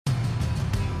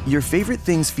Your favorite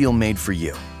things feel made for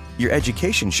you. Your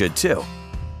education should too.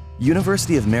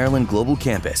 University of Maryland Global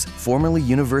Campus, formerly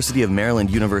University of Maryland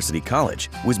University College,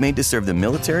 was made to serve the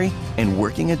military and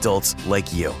working adults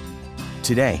like you.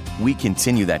 Today, we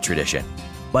continue that tradition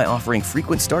by offering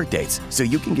frequent start dates so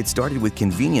you can get started with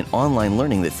convenient online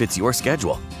learning that fits your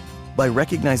schedule, by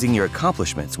recognizing your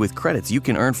accomplishments with credits you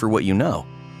can earn for what you know,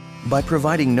 by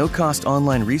providing no-cost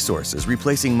online resources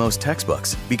replacing most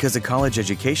textbooks because a college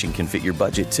education can fit your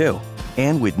budget too,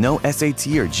 and with no SAT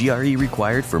or GRE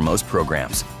required for most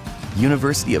programs.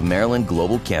 University of Maryland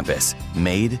Global Campus,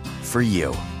 made for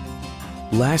you.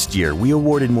 Last year, we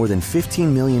awarded more than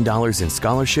 $15 million in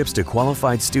scholarships to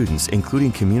qualified students,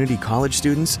 including community college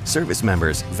students, service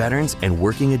members, veterans, and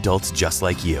working adults just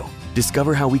like you.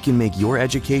 Discover how we can make your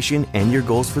education and your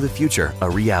goals for the future a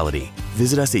reality.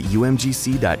 Visit us at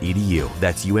umgc.edu.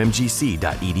 That's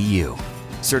umgc.edu.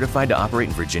 Certified to operate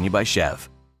in Virginia by Chev.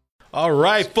 All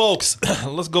right, folks,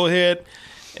 let's go ahead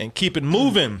and keep it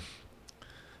moving.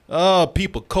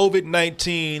 People,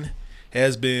 COVID-19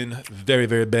 has been very,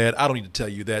 very bad. I don't need to tell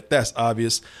you that. That's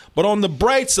obvious. But on the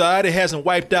bright side, it hasn't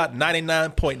wiped out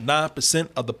 99.9%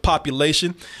 of the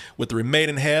population, with the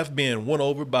remaining half being won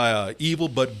over by an evil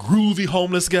but groovy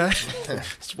homeless guy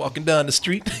just walking down the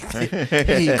street.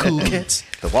 Hey, cool cats.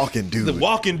 The walking dude. The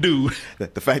walking dude.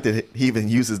 The fact that he even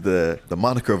uses the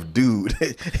moniker of dude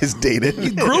is dated.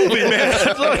 He's groovy,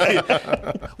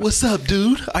 man. What's up,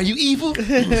 dude? Are you evil?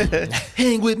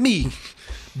 Hang with me.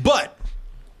 But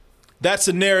that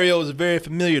scenario is very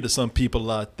familiar to some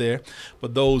people out there. For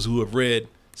those who have read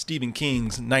Stephen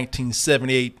King's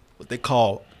 1978, what they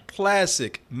call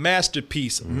classic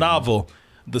masterpiece novel,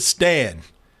 The Stand.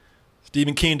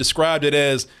 Stephen King described it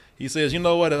as, he says, you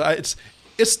know what,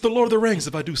 it's the Lord of the Rings,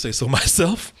 if I do say so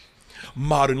myself.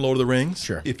 Modern Lord of the Rings,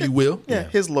 sure, if you will. Yeah,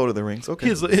 his Lord of the Rings.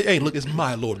 Okay. Hey, look, it's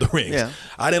my Lord of the Rings. Yeah.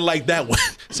 I didn't like that one,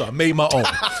 so I made my own.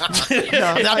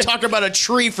 Now talk about a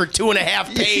tree for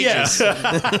 2.5 pages.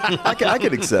 Yeah. I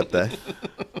could accept that.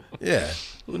 Yeah.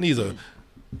 Who needs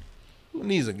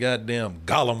a goddamn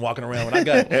Gollum walking around when I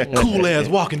got cool ass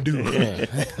walking dude?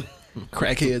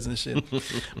 Crackheads and shit.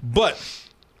 But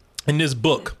in this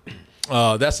book,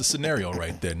 that's the scenario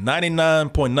right there.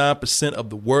 99.9% of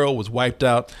the world was wiped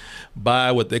out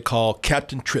by what they call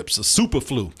Captain Trips, a super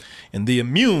flu. And the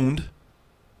immune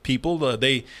people,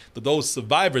 those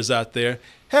survivors out there,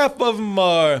 half of them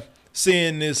are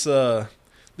seeing this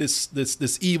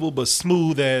evil but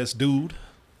smooth ass dude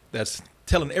that's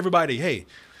telling everybody, hey,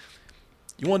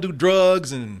 you want to do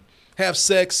drugs and have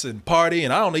sex and party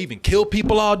and I don't even kill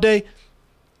people all day?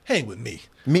 Hang with me.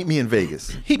 Meet me in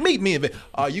Vegas. Meet me in Vegas.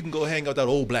 You can go hang out with that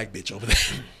old black bitch over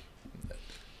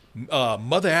there.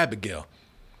 Mother Abigail,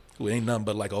 who ain't nothing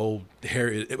but like old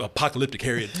apocalyptic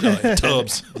Harriet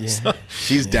Tubbs. Yeah.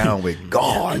 She's down with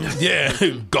God. Yeah,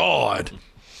 God.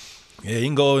 Yeah, you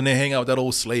can go in there hang out with that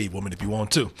old slave woman if you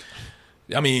want to.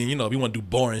 I mean, if you want to do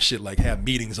boring shit like have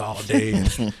meetings all day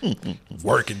and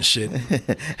work and shit.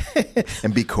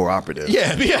 And be cooperative.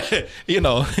 Yeah.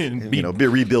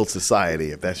 Rebuild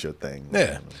society if that's your thing.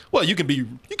 Yeah. Well, you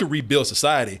can rebuild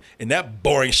society in that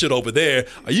boring shit over there,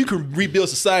 or you can rebuild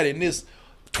society in this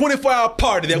 24-hour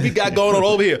party that we got going on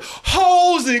over here.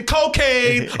 Hoes and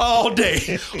cocaine all day.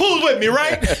 Who's with me,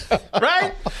 right?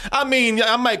 Right? I mean,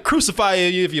 I might crucify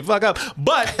you if you fuck up,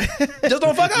 but just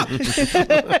don't fuck up.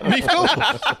 Be cool.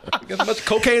 Get as much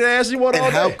cocaine ass you want all day.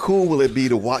 And how cool will it be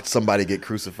to watch somebody get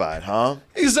crucified, huh?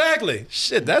 Exactly.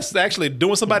 Shit, that's actually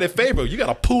doing somebody a favor. You got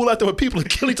a pool out there with people who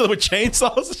kill each other with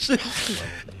chainsaws and shit.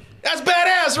 That's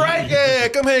badass, right? Yeah,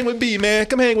 come hang with me, man.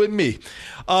 Come hang with me.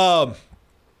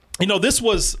 This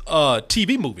was a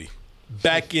TV movie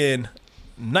back in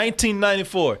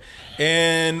 1994.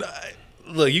 And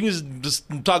look, you can just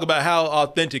talk about how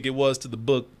authentic it was to the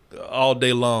book all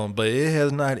day long, but it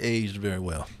has not aged very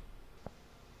well.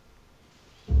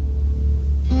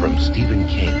 From Stephen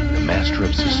King, the master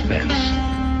of suspense,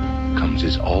 comes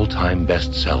his all-time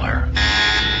bestseller.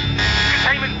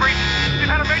 Containment breach! We've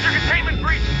had a major containment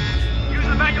breach! Use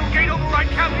the manual gate override,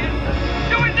 Campion!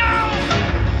 Do it now!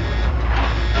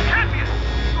 Campion!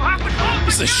 You have to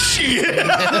close It's a shit.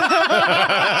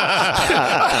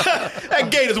 That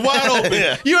gate is wide open.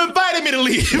 Yeah. You invited me to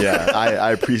leave. Yeah,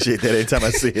 I appreciate that anytime I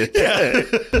see it. Yeah.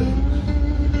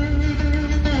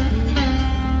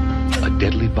 A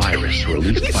deadly virus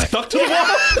released by... Stuck to the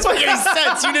wall? It's like any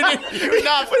sense. You're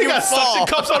not he got suction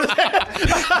cups on his head.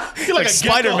 You're like a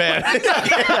Spider-Man. He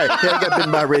got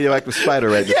bitten by a radioactive spider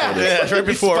right before this. Yeah,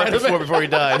 right before he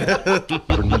died.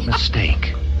 From the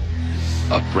mistake.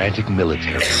 A frantic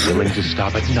military willing to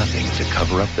stop at nothing to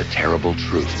cover up the terrible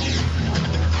truth.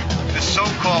 The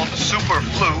so-called super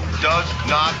flu does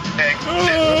not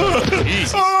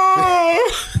exist.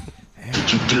 What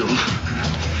did you do?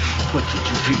 What did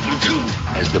you people do?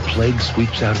 As the plague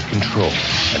sweeps out of control,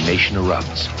 a nation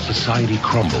erupts, society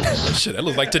crumbles. Shit, that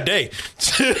looks like today.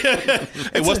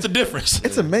 Hey, what's the difference?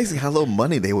 It's amazing how little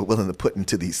money they were willing to put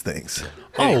into these things.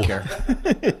 I didn't care.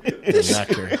 Did not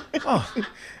care.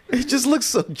 It just looks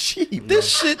so cheap. This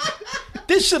shit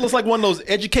looks like one of those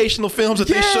educational films that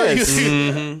they show you.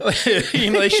 You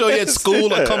know, they show you at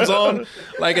school. It comes on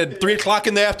like at 3:00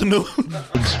 in the afternoon.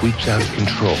 Plague sweeps out of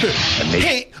control, a nation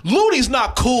Hey, Looney's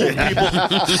not cool, people.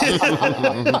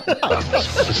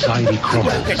 erupts, society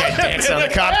crumbles. Dance on the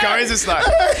cop cars. It's not.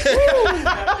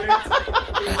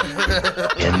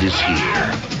 End is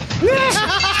here.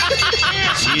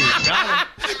 Jesus,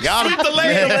 got him. The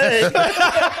leg.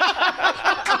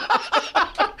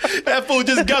 That fool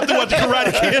just got through what the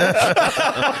Karate Kid.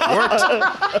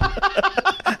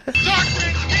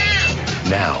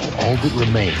 Now, all that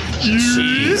remains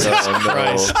Jesus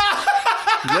Christ.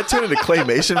 Did that turn into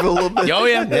claymation for a little bit? Oh,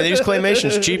 yeah. They use claymation.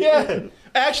 It's cheap. Yeah.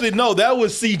 Actually, no, that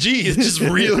was CG. It's just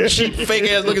real cheap, fake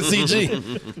ass looking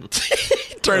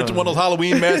CG. Turn into one of those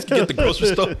Halloween masks you get at the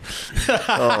grocery store.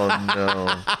 Oh,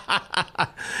 no.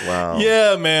 Wow.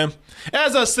 Yeah, man.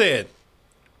 As I said,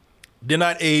 did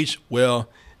not age well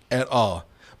at all.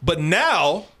 But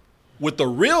now, with the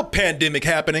real pandemic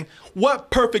happening, what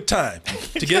perfect time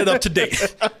to get it up to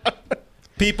date.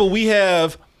 People, we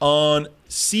have on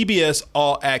CBS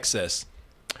All Access.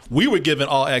 We were given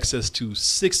all access to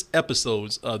 6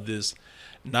 episodes of this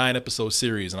 9-episode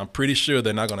series, and I'm pretty sure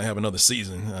they're not going to have another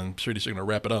season. I'm pretty sure they're going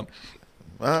to wrap it up.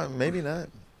 Maybe not.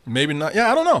 Maybe not. Yeah,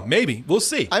 I don't know. Maybe. We'll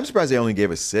see. I'm surprised they only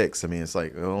gave us 6. I mean, it's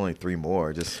like only 3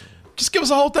 more. Just give us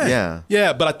the whole thing. Yeah.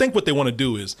 Yeah, but I think what they want to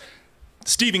do is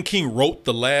Stephen King wrote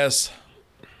the last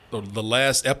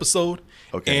episode.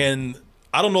 Okay. And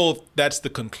I don't know if that's the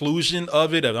conclusion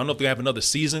of it. I don't know if they have another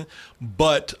season,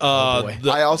 but I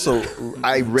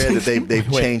read that they've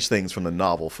changed things from the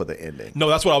novel for the ending. No,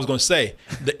 that's what I was going to say.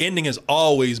 The ending has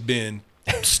always been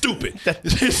stupid.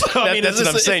 That's what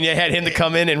I'm saying. You had him to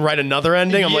come in and write another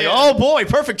ending. I'm like, oh boy,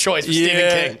 perfect choice for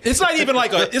Stephen King. It's not even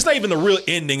it's not even the real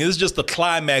ending. It's just the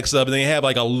climax of it. They have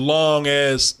like a long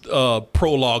ass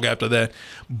prologue after that.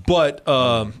 But they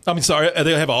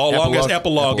have a long ass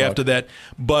epilogue after that.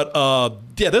 But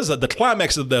there's the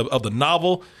climax of the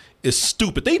novel is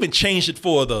stupid. They even changed it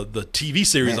for the TV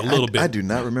series a little bit. I do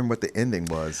not remember what the ending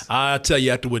was. I'll tell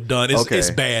you after we're done.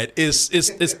 It's bad. It's.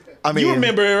 I mean, you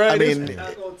remember it, right? I mean,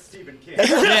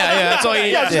 That's all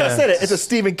you. I said it. It's a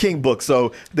Stephen King book,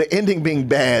 so the ending being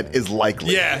bad is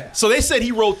likely. Yeah. So they said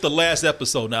he wrote the last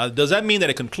episode. Now, does that mean that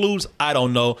it concludes? I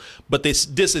don't know. But they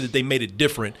did say that they made it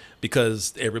different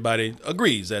because everybody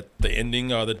agrees that the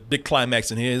ending or the big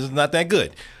climax in here is not that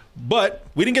good. But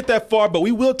we didn't get that far. But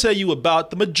we will tell you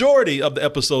about the majority of the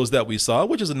episodes that we saw,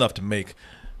 which is enough to make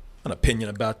an opinion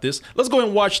about this. Let's go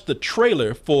and watch the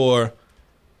trailer for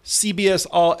CBS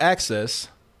All Access,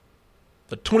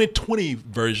 the 2020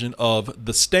 version of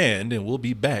The Stand, and we'll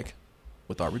be back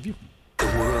with our review. The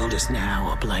world is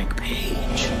now a blank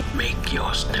page. Make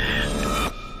your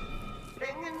stand.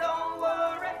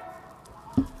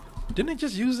 Didn't they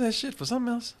just use that shit for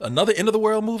something else? Another End of the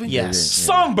World movie? Yes.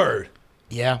 Songbird.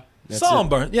 Yeah.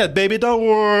 Songbird. Yeah, baby, don't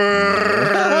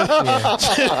worry.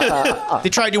 They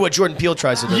try to do what Jordan Peele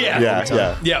tries to do.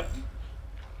 Yeah. Yep.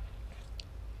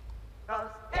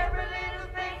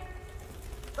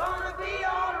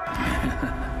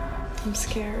 I'm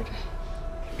scared.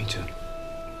 Me too.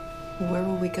 Where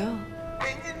will we go?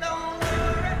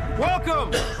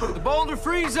 Welcome to the Boulder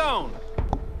Free Zone.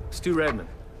 Stu Redman.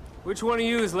 Which one of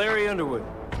you is Larry Underwood?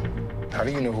 How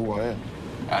do you know who I am?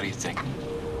 How do you think?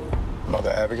 Mother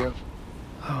Abigail?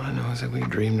 All I know is that we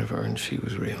dreamed of her and she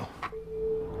was real.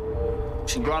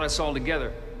 She brought us all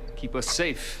together to keep us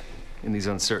safe in these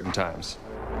uncertain times.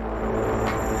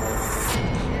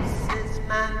 This is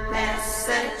my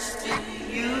message to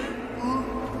you.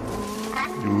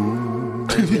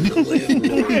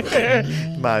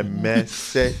 My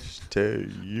message to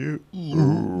you.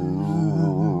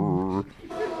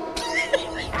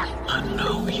 I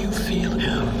know you feel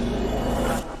him.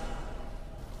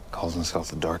 Calls himself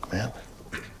the Dark Man.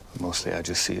 Mostly I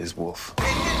just see his wolf. Okay,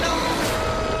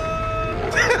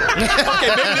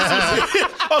 maybe this was it.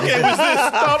 Okay, it was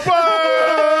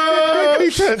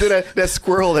this. He turned into that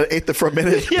squirrel that ate the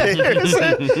fermented pears.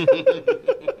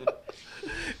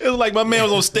 It was like my man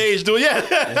was on stage doing,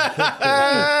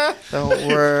 Don't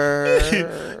worry.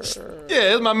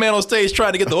 Yeah, it's my man on stage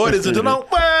trying to get the audience into don't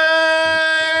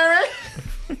worry.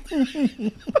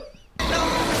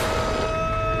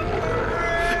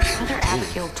 Mother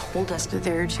Hatfield told us that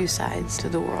there are two sides to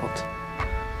the world.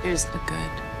 There's the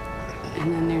good,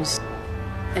 and then there's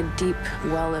a deep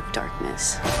well of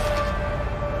darkness.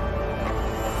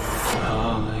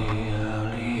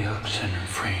 Ollie, up, set him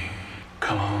free.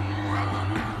 Come on, run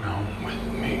on with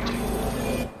me.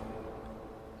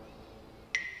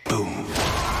 Boom.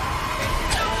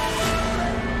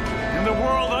 In the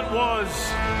world that was,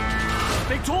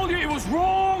 they told you it was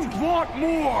wrong. Want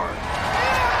more?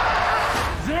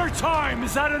 Their time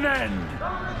is at an end.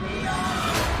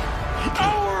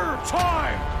 Our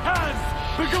time has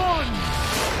begun.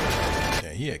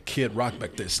 Yeah, he had Kid Rock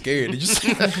back there scared. Did you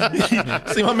see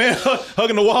my man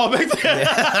hugging the wall back there?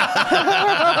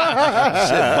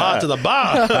 Shit, bar to the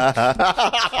bar.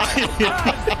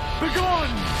 Begun.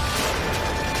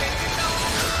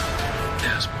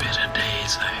 There's bitter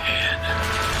days ahead.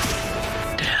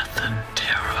 Death and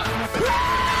terror.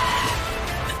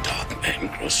 The dark man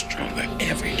grows stronger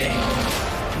every day.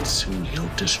 And soon he'll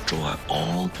destroy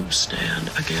all who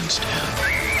stand against him.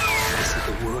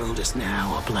 The world is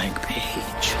now a blank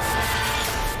page.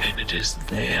 And it is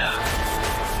there.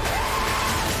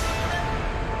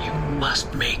 You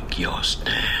must make your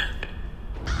stand.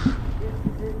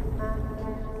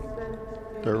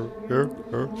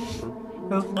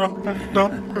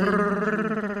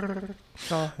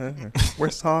 We're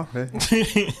sorry.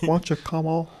 Won't you come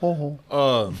on home?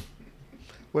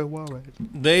 We're worried.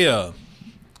 They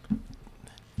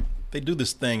do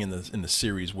this thing in the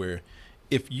series where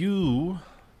if you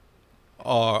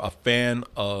are a fan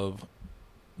of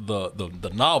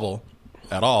the novel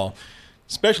at all,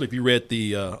 especially if you read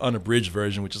the unabridged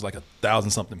version, which is like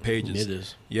 1,000-something pages. It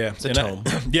is. Yeah, it's a tome.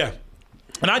 Yeah,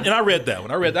 and I read that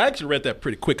one. I actually read that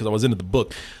pretty quick because I was into the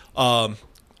book. I'm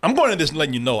going into this and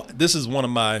letting you know this is one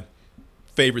of my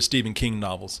favorite Stephen King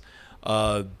novels.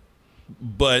 But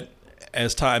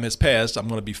as time has passed, I'm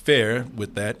going to be fair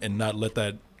with that and not let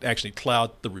that actually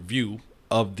cloud the review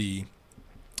of the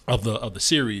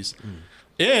series,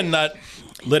 and not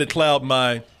let it cloud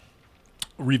my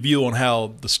review on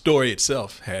how the story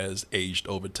itself has aged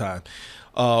over time.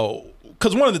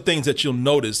 Because one of the things that you'll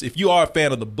notice if you are a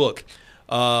fan of the book,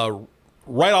 right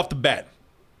off the bat,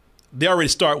 they already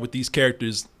start with these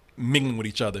characters mingling with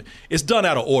each other. It's done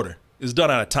out of order. It's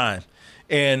done out of time,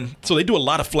 and so they do a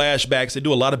lot of flashbacks. They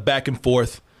do a lot of back and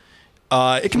forth.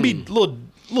 It can be a little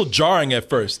jarring at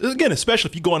first. Again, especially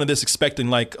if you go into this expecting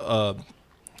like a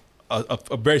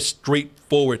very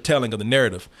straightforward telling of the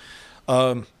narrative.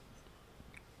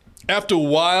 After a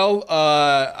while,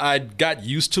 I got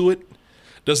used to it.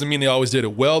 Doesn't mean they always did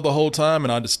it well the whole time,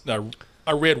 and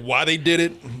I read why they did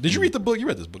it. Did you read the book? You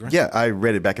read this book, right? Yeah, I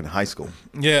read it back in high school.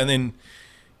 Yeah,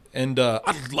 and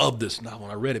I loved this novel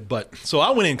when I read it. But so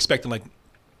I went in expecting like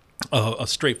a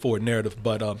straightforward narrative,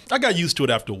 but I got used to it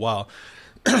after a while.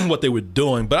 What they were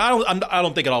doing, but I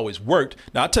don't think it always worked.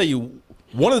 Now I'll tell you,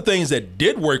 one of the things that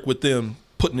did work with them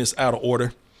putting this out of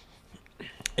order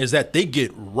is that they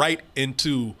get right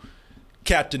into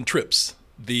Captain Trips,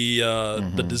 the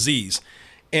disease.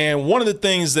 And one of the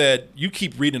things that you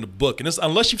keep reading the book, and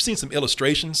unless you've seen some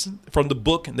illustrations from the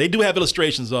book, and they do have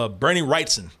illustrations of Bernie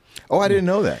Wrightson. Oh, I didn't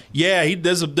know that. Yeah,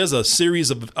 there's a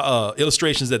series of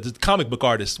illustrations that the comic book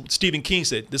artist Stephen King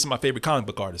said, this is my favorite comic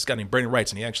book artist, a guy named Bernie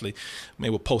Wrightson. He actually, maybe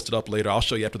we'll post it up later. I'll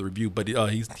show you after the review. But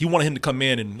he wanted him to come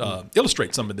in and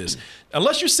illustrate some of this.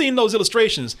 Unless you've seen those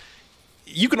illustrations,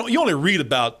 you only read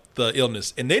about the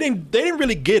illness, and they didn't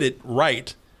really get it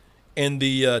right in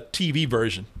the TV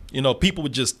version. You know, people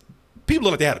looked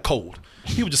like they had a cold.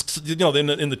 People just, in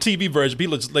the TV version,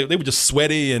 people they were just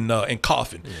sweaty and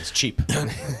coughing. Yeah, it's cheap.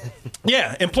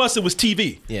 Yeah, and plus it was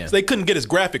TV. Yeah. So they couldn't get as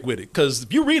graphic with it. Because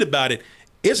if you read about it,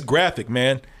 it's graphic,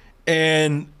 man.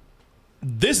 And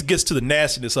this gets to the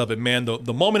nastiness of it, man.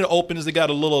 The moment it opens, they got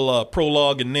a little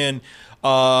prologue, and then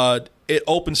it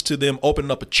opens to them opening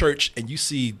up a church, and you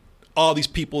see all these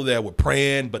people that were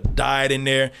praying but died in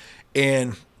there.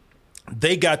 And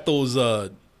they got those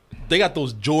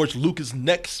George Lucas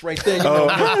necks right there. You know?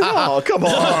 Oh, come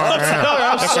on.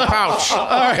 That's the pouch.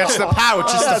 That's the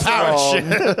pouch. It's the pouch.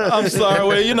 I'm sorry.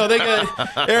 Well, they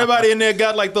got everybody in there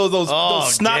got like those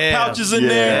snot pouches in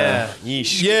there.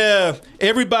 Yeesh. Yeah.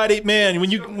 Everybody, man. When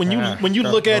you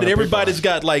look at it, everybody's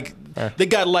got like. They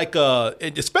got like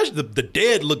especially the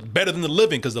dead look better than the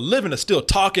living, because the living are still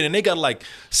talking, and they got like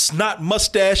snot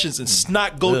mustaches and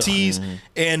snot goatees,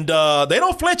 and they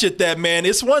don't flinch at that, man.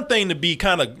 It's one thing to be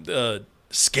kind of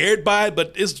scared by it,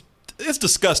 but it's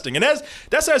disgusting, and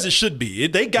that's as it should be.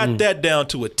 They got that down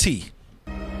to a T.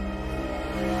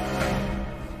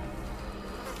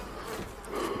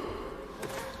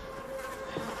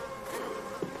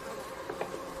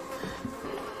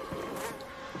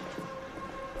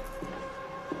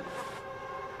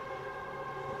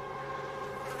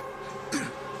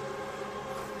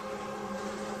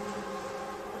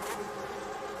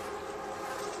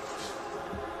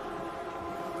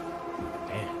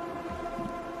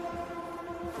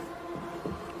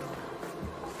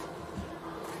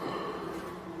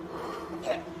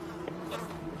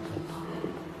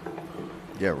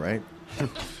 Yeah, right.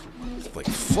 Like,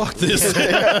 fuck this.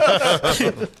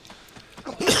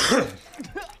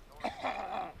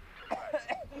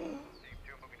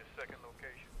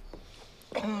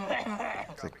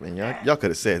 It's like, man, y'all could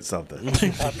have said something.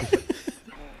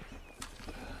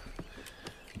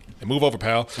 Hey, move over,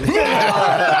 pal.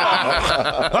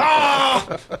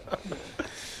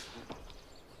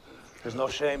 There's no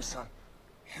shame, son.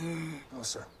 No,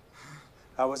 sir.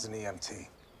 I was an EMT,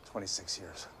 26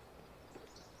 years.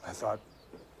 I thought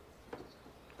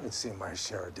I'd seen my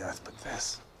share of death, but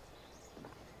this.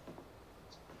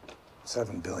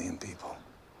 7 billion people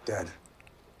dead.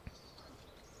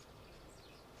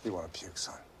 You want to puke,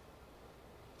 son?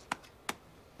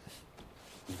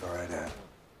 You go right ahead.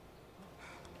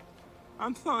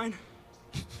 I'm fine.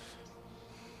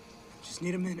 Just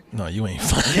need a minute. No, you ain't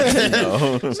fine.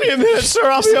 No. Just need a minute, sir.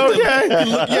 I'll be okay.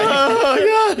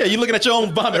 Yeah, you're looking at your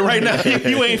own vomit right now.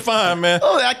 You ain't fine, man.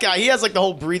 Oh, that guy. He has like the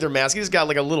whole breather mask. He's got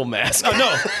like a little mask. Oh,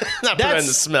 no. Not preventing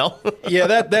the smell. Yeah,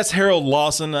 that's Harold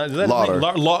Lawson. Is that Lauder.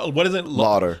 What is it?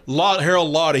 Lauder. Harold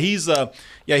Lauder. He's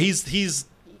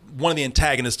one of the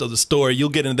antagonists of the story. You'll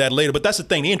get into that later. But that's the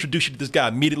thing. They introduce you to this guy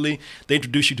immediately. They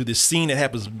introduce you to this scene that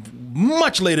happens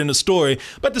much later in the story.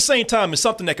 But at the same time, it's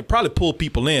something that could probably pull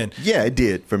people in. Yeah, it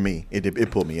did for me.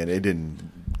 It pulled me in. It didn't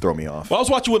throw me off. Well, I was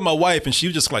watching with my wife, and she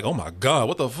was just like, "Oh my God,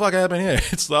 what the fuck happened here?"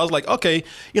 So I was like, "Okay,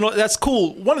 that's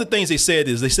cool." One of the things they said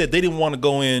they didn't want to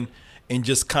go in and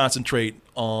just concentrate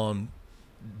on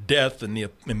death and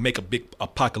make a big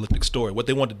apocalyptic story. What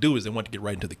they want to do is they want to get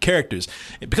right into the characters,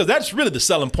 because that's really the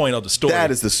selling point of the story.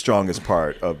 That is the strongest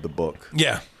part of the book.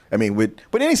 Yeah. I mean, with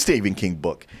any Stephen King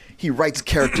book, he writes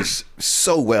characters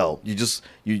so well. You just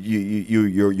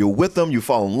you're with them. You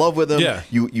fall in love with them. Yeah.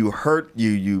 You hurt.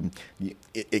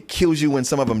 It kills you when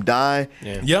some of them die.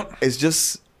 Yeah. Yep. It's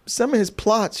just some of his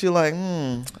plots. You're like,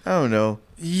 I don't know.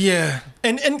 Yeah.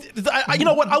 And you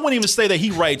know what? I wouldn't even say that he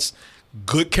writes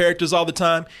good characters all the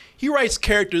time. He writes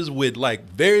characters with like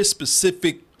very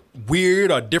specific,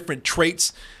 weird or different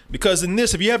traits. Because in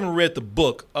this, if you haven't read the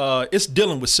book, it's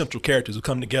dealing with central characters who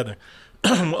come together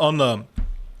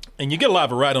and you get a lot of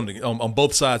variety on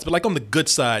both sides. But like on the good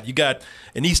side, you got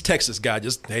an East Texas guy,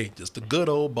 just a good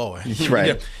old boy.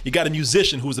 Right. You got a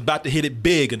musician who's about to hit it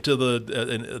big until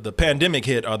the pandemic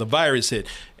hit or the virus hit,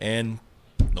 and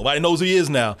nobody knows who he is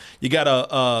now. You got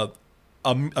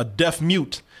a deaf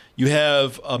mute. You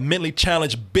have a mentally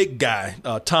challenged big guy,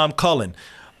 Tom Cullen.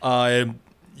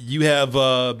 You have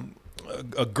a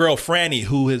girl, Franny,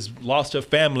 who has lost her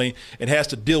family and has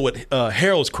to deal with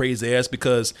Harold's crazy ass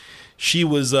because she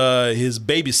was his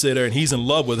babysitter and he's in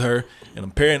love with her. And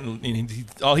apparently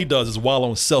all he does is wallow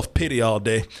in self-pity all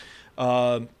day.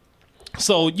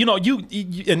 So, you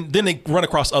and then they run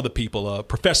across other people.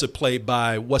 Professor played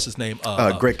by, what's his name?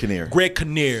 Greg Kinnear. Greg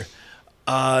Kinnear.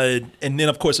 And then,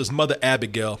 of course, his mother,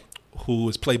 Abigail, who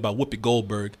is played by Whoopi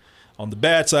Goldberg. On the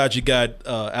bad side, you got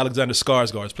Alexander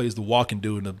Skarsgård, who plays the walking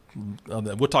dude.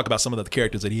 We'll talk about some of the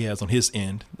characters that he has on his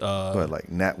end. Like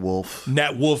Nat Wolff.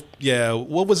 Nat Wolff, yeah.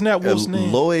 What was Nat Wolff's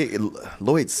name?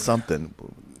 Lloyd something.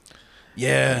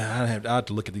 Yeah, I have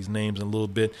to look at these names in a little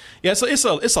bit. Yeah, so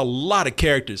it's a lot of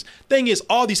characters. Thing is,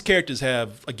 all these characters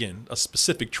have, again, a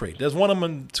specific trait. There's one of them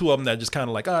and two of them that are just kind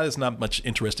of like, there's not much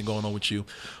interesting going on with you.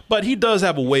 But he does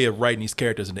have a way of writing these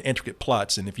characters into intricate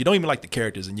plots. And if you don't even like the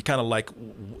characters, and you kind of like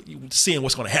seeing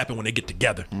what's going to happen when they get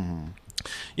together.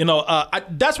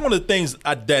 Mm-hmm. That's one of the things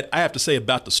that I have to say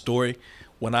about the story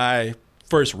when I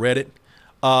first read it.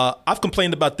 I've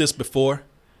complained about this before,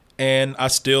 and I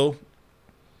still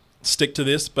stick to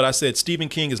this, but I said Stephen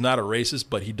King is not a racist,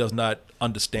 but he does not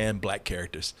understand black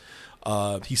characters.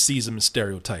 He sees them as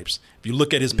stereotypes. If you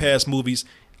look at his past movies,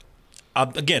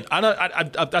 again,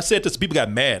 I said this, people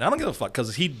got mad. I don't give a fuck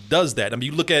because he does that. I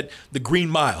mean, you look at The Green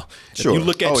Mile. Sure. You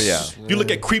look at, If you look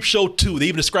at Creepshow 2, they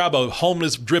even describe a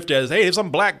homeless drifter as, hey, there's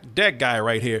some black dead guy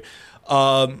right here.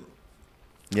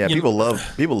 Yeah, people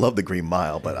love The Green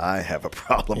Mile, but I have a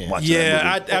problem watching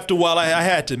that movie. After a while, I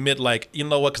had to admit, like, you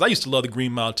know what? Because I used to love The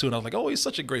Green Mile too, and I was like, oh, he's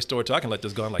such a great storyteller. I can let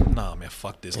this go. I'm like, nah, man,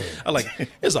 fuck this. I like,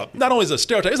 not only is it a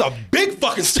stereotype, it's a big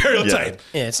fucking stereotype.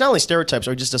 Yeah, it's not only stereotypes,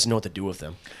 or he just doesn't know what to do with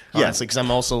them. Yeah. Honestly, because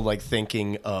I'm also like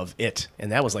thinking of It,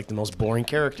 and that was like the most boring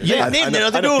character. Yeah, they had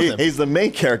nothing to do with him. He's the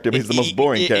main character, but he's the most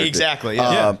boring character. Exactly.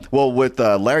 Yeah. Well, with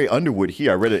Larry Underwood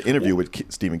here, I read an interview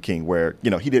with Stephen King where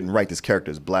he didn't write this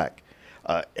character as black.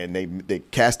 And they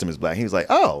cast him as black. He was like,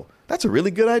 oh, that's a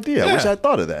really good idea. I wish I'd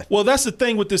thought of that. Well, that's the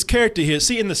thing with this character here.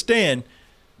 See, in The Stand,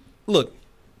 look,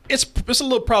 it's a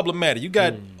little problematic. You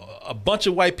got a bunch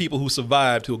of white people who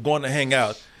survived who are going to hang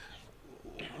out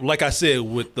like I said,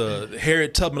 with the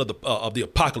Harriet Tubman of the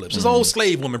apocalypse, this old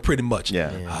slave woman, pretty much.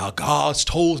 Yeah. God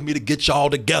told me to get y'all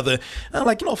together. And I'm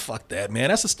like, fuck that, man.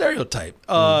 That's a stereotype.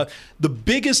 The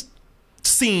biggest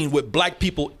scene with black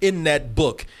people in that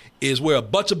book is where a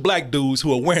bunch of black dudes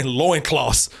who are wearing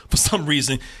loincloths for some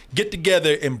reason get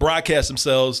together and broadcast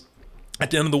themselves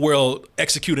at the end of the world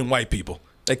executing white people.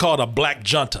 They call it a black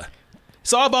junta.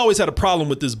 So I've always had a problem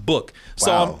with this book.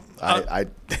 Wow. So I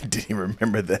didn't even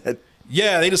remember that.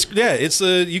 Yeah, it's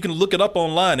you can look it up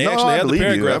online. They actually have the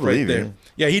paragraph right there. You.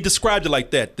 Yeah, he described it like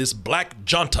that. This black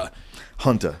junta.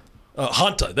 Hunter.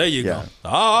 Hunter. There you go.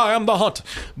 I am the hunter.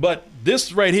 But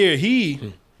this right here,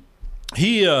 he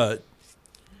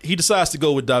decides to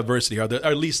go with diversity, or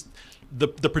at least the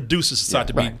producers decide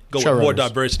to go with more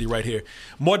diversity right here.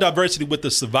 More diversity with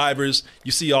the survivors.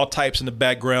 You see all types in the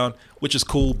background, which is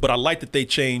cool. But I like that they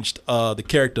changed the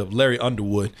character of Larry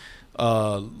Underwood.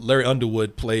 Larry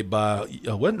Underwood, played by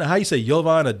how you say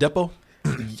Jovan Adepo?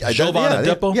 Jovan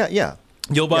Adepo. Yeah.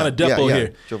 Jovan Adepo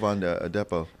here. Jovan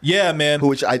Adepo. Yeah, man.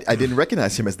 Which I didn't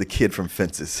recognize him as the kid from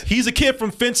Fences. He's a kid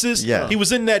from Fences. Yeah. He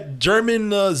was in that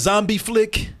German zombie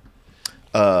flick.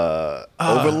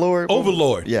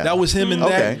 Overlord. Yeah, that was him in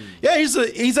that.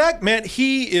 Yeah, man.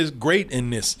 He is great in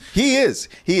this. He is.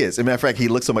 As a matter of fact, he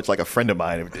looks so much like a friend of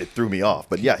mine, it threw me off.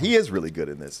 But yeah, he is really good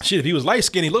in this. Shit, if he was light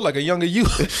skinned, he looked like a younger you.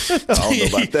 I don't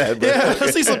know about that. But. Yeah,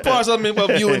 I see some parts of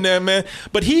you in there, man.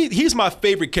 But he's my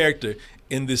favorite character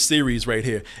in this series right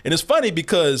here, and it's funny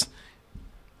because.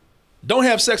 Don't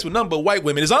have sex with none but white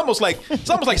women. It's almost like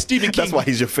Stephen King. That's why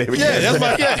he's your favorite.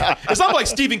 Yeah, It's almost like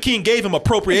Stephen King gave him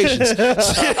appropriations. You're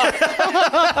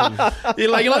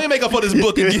like, let me make up for this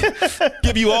book and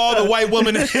give you all the white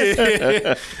women.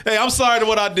 Hey, I'm sorry to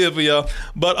what I did for y'all,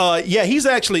 but he's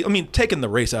actually, taking the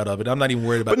race out of it. I'm not even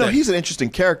worried about that. But no, he's an interesting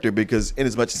character because in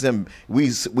as much as him, we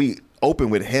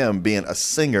open with him being a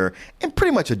singer and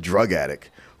pretty much a drug addict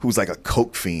who's like a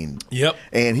coke fiend. Yep.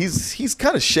 And he's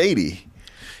kind of shady.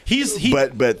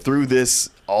 But through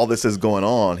all this is going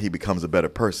on, he becomes a better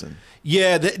person.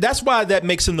 Yeah, that's why that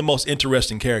makes him the most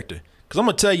interesting character. Because I'm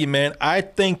gonna tell you, man, I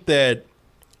think that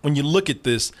when you look at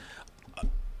this,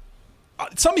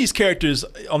 some of these characters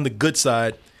on the good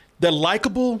side, they're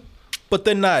likable, but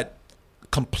they're not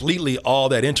completely all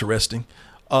that interesting.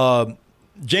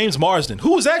 James Marsden,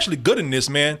 who was actually good in this,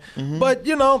 man. Mm-hmm. But,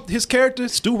 his character,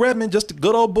 Stu Redman, just a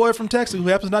good old boy from Texas who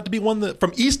happens not to be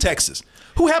from East Texas,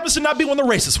 who happens to not be one of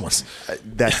the racist ones. I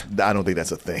don't think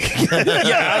that's a thing.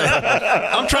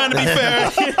 I'm trying to be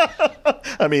fair.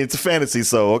 It's a fantasy,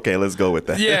 so okay, let's go with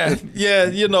that. Yeah,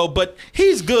 but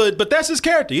he's good, but that's his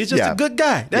character. He's just a good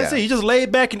guy. That's it. He's just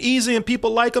laid back and easy, and people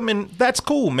like him, and that's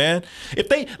cool, man.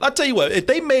 I'll tell you what, if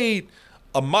they made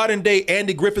a modern day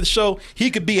Andy Griffith show,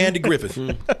 he could be Andy Griffith.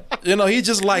 He's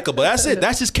just likable. That's it.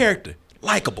 That's his character.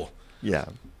 Likable. Yeah.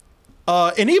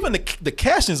 And even the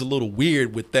casting's a little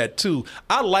weird with that too.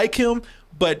 I like him,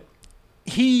 but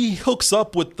he hooks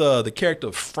up with the character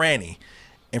of Franny,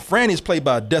 and Franny's played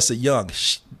by Odessa Young.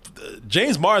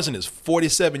 James Marsden is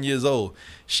 47 years old.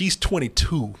 She's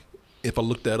 22. If I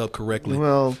looked that up correctly.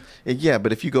 Well, yeah,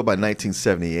 but if you go by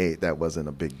 1978, that wasn't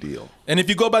a big deal. And if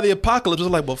you go by the apocalypse,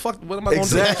 it's like, well, fuck, what am I going to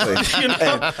do?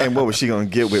 Exactly. And what was she going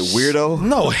to get with weirdo?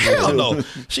 No, hell no.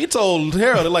 She told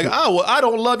Harold, like, I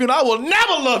don't love you and I will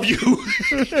never love you.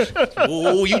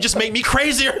 Oh, you just make me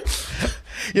crazier.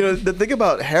 The thing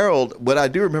about Harold, what I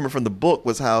do remember from the book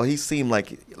was how he seemed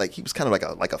like he was kind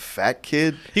of like a fat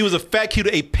kid. He was a fat kid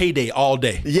who ate payday all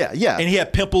day. Yeah. And he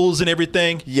had pimples and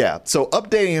everything. Yeah. So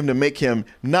updating him to make him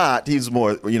he's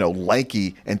more,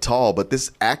 lanky and tall, but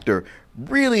this actor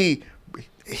really,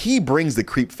 he brings the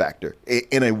creep factor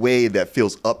in a way that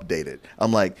feels updated.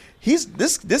 I'm like,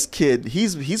 this kid,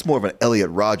 he's more of an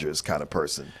Elliot Rodgers kind of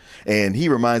person. And he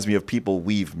reminds me of people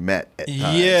we've met at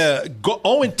times. Yeah,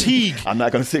 Owen Teague. I'm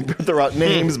not going to say the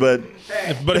names, but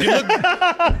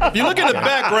if you look in the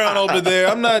background over there,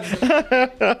 I'm not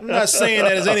saying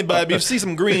that as anybody. But if you see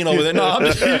some green over there, no, I'm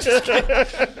just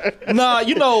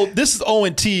kidding. This is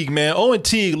Owen Teague, man. Owen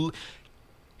Teague,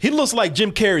 he looks like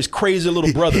Jim Carrey's crazy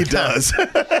little brother. He does.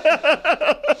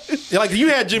 Like you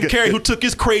had Jim Carrey who took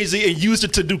his crazy and used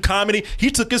it to do comedy. He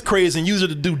took his crazy and used it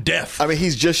to do death.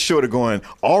 He's just short of going,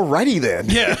 alrighty then.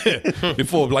 Yeah.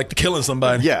 Before killing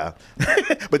somebody. Yeah.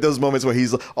 But those moments where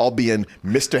he's all being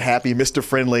Mr. Happy, Mr.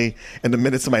 Friendly, and the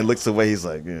minute somebody looks away, he's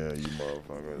like, yeah, you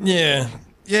motherfucker. Yeah.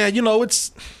 Yeah,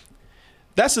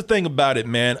 that's the thing about it,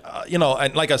 man.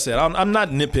 And like I said, I'm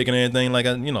not nitpicking anything.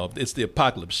 It's the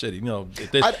apocalypse shit.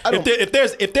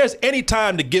 If there's any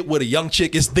time to get with a young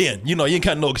chick, it's then. You ain't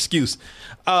got no excuse.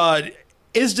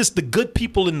 It's just the good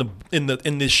people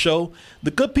in this show.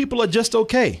 The good people are just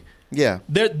okay. Yeah.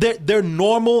 They're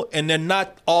normal, and they're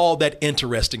not all that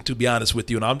interesting, to be honest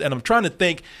with you. And I'm trying to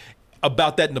think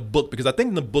about that in the book, because I think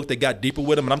in the book they got deeper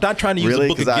with them, and I'm not trying to use the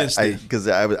book against it. Because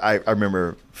I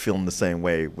remember feeling the same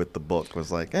way with the book. It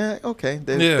was like, okay,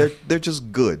 they're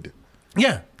just good.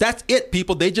 Yeah, that's it,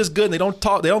 people. They just good. And they don't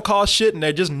talk. They don't cause shit, and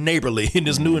they're just neighborly in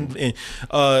this new environment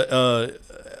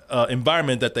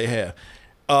that they have,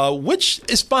 which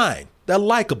is fine. They're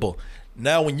likable.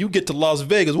 Now, when you get to Las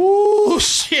Vegas, woo,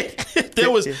 shit.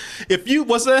 There was, if you,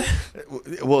 what's that?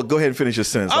 Well, go ahead and finish your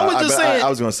sentence. I was just saying. I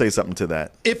was going to say something to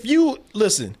that. If you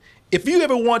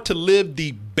ever want to live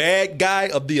the bad guy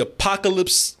of the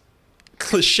apocalypse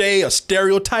cliche or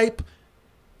stereotype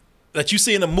that you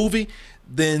see in a movie,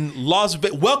 then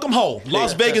welcome home.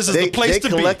 Las Vegas is the place to be.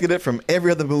 They collected it from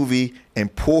every other movie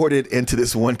and poured it into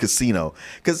this one casino.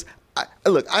 Because,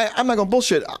 look, I'm not going to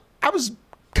bullshit. I was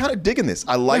kind of digging this.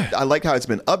 I like how it's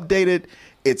been updated.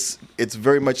 It's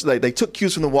very much like they took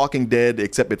cues from The Walking Dead,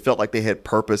 except it felt like they had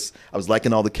purpose. I was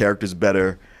liking all the characters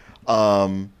better.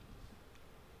 And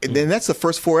then that's the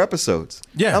first 4 episodes.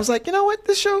 Yeah. I was like, you know what?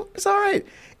 This show is all right.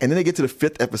 And then they get to the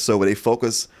 5th episode where they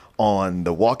focus on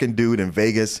the walking dude in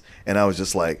Vegas. And I was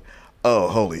just like, oh,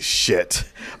 holy shit.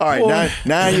 All right,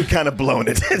 now you've kind of blown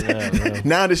it. Yeah,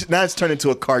 now it's turned into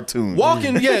a cartoon.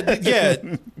 Walking, yeah.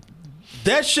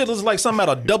 That shit was like something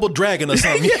out of Double Dragon or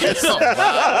something.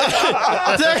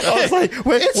 I was like,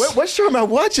 what show am I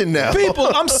watching now? People,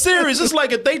 I'm serious. It's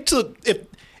like if they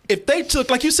took,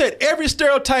 like you said, every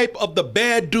stereotype of the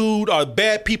bad dude or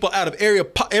bad people out of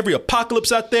every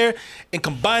apocalypse out there and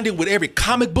combined it with every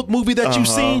comic book movie that you've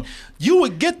seen, you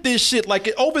would get this shit.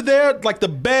 Like over there, like the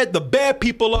bad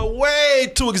people are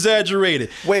way too exaggerated.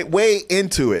 Way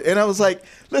into it. And I was like,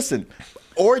 listen,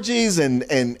 orgies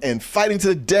and fighting to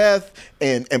the death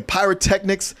and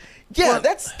pyrotechnics. Yeah,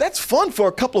 well, that's fun for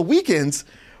a couple of weekends.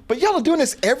 But y'all are doing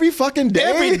this every fucking day.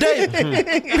 Every day,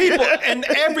 people, and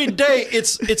every day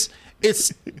it's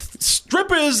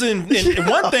strippers and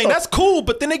one thing that's cool.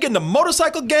 But then they get into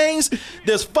motorcycle gangs.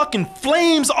 There's fucking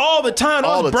flames all the time.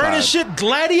 All the burning time. Shit.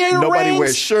 Gladiator Nobody rings.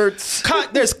 Wears shirts.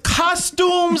 There's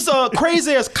costumes,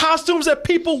 crazy ass costumes that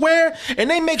people wear, and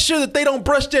they make sure that they don't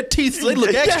brush their teeth so they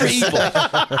look extra evil.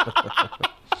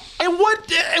 And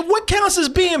what counts as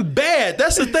being bad?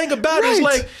 That's the thing about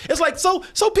it. It's like so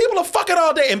people are fucking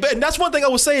all day, and that's one thing I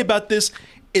would say about this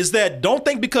is that don't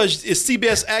think because it's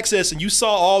CBS Access and you saw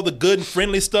all the good and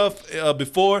friendly stuff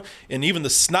before, and even the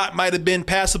snot might have been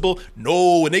passable.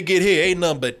 No, when they get here, ain't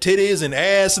nothing but titties and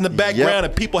ass in the background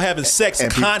and people having sex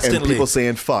constantly. And people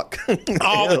saying fuck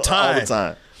all the time. All the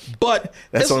time. But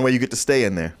that's the only way you get to stay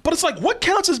in there. But it's like, what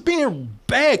counts as being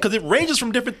bad? Because it ranges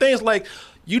from different things. Like,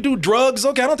 you do drugs,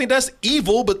 okay, I don't think that's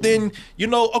evil. But then,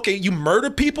 okay, you murder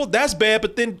people, that's bad.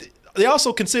 But then they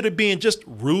also consider being just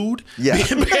rude. Yeah.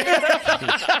 You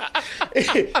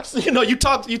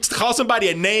call somebody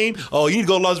a name. Oh, you need to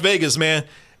go to Las Vegas, man.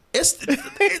 This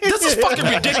is fucking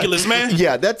ridiculous, man.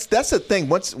 Yeah, that's the thing.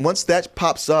 Once that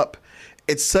pops up,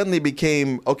 it suddenly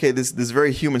became, okay, this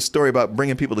very human story about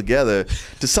bringing people together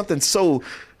to something so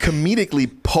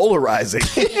comedically polarizing.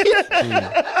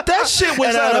 That shit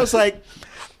was. And I was like,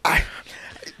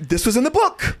 this was in the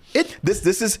book.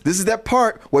 This is that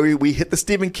part where we hit the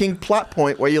Stephen King plot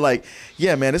point where you're like,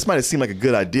 yeah, man, this might have seemed like a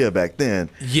good idea back then.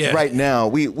 Yeah. Right now,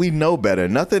 we know better.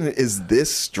 Nothing is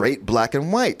this straight black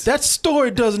and white. That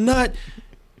story does not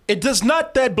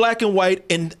that black and white.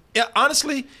 And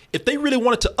honestly, if they really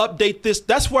wanted to update this,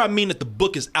 that's where I mean that the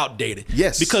book is outdated.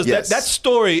 Yes. Because that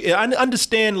story, I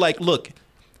understand, like, look,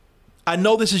 I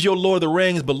know this is your Lord of the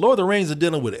Rings, but Lord of the Rings are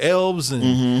dealing with elves and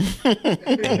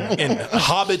and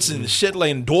hobbits and shit,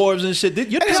 like dwarves and shit.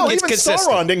 Even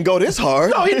Sauron didn't go this hard.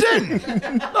 No, he didn't.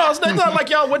 No, it's not like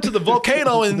y'all went to the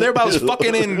volcano and everybody was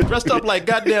fucking and dressed up like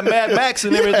goddamn Mad Max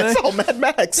and everything. Yeah, it's all Mad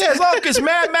Max. Yeah, it's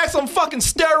Mad Max on fucking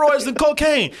steroids and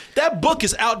cocaine. That book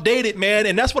is outdated, man,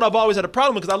 and that's what I've always had a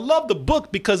problem with, because I love the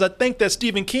book because I think that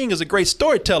Stephen King is a great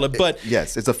storyteller. But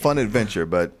yes, it's a fun adventure,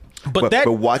 but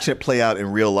watching it play out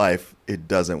in real life, it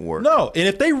doesn't work. No, and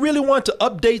if they really want to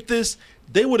update this,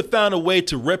 they would have found a way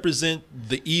to represent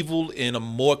the evil in a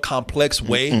more complex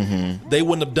way. Mm-hmm. They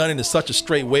wouldn't have done it in such a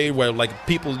straight way where, like,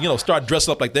 people, start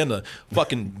dressing up like they're in the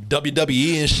fucking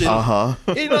WWE and shit. Uh-huh.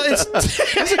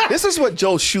 This is what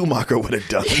Joel Schumacher would have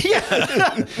done.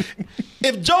 Yeah.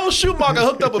 If Joel Schumacher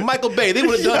hooked up with Michael Bay, they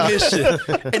would have done this shit.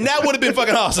 And that would have been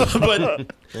fucking awesome. But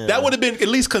that would have been at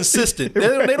least consistent.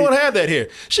 They don't have that here.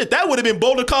 Shit, that would have been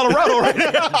Boulder, Colorado right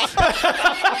there.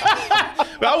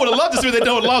 I would have loved to see what they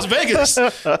do in Las Vegas.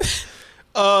 And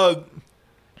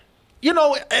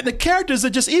the characters are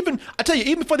just, even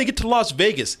before they get to Las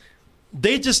Vegas,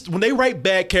 when they write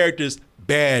bad characters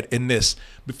bad in this.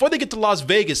 Before they get to Las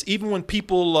Vegas, even when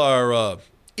people are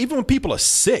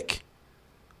sick,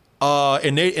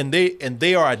 and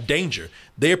they are a danger,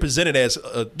 they are presented as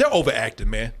they're overacting,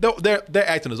 man. They're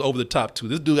acting as over the top too.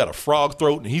 This dude got a frog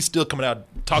throat, and he's still coming out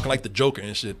talking like the Joker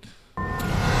and shit.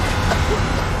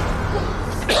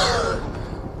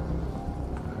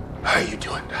 How you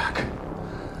doing, Doc?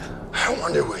 I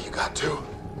wonder where you got to.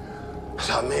 I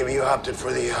thought maybe you opted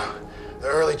for the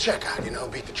early checkout,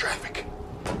 beat the traffic.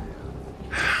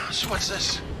 So what's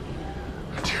this?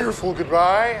 A tearful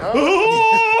goodbye, huh?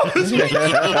 He's just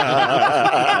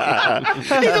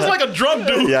like a drunk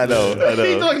dude. Yeah, I know.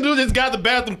 He's like a dude that's got in the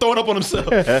bathroom throwing up on himself.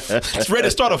 He's ready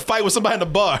to start a fight with somebody in the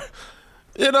bar.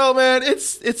 Man,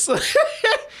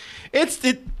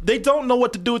 they don't know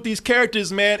what to do with these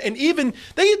characters, man. And even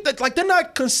they're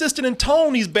not consistent in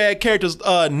tone, these bad characters.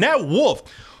 Nat Wolff,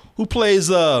 who plays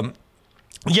Lloyd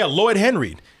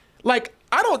Henry.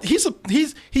 He's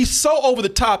so over the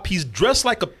top. He's dressed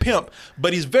like a pimp,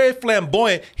 but he's very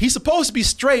flamboyant. He's supposed to be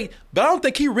straight, but I don't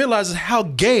think he realizes how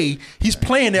gay he's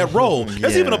playing that role.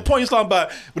 There's even a point he's talking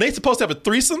about when they're supposed to have a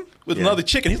threesome with another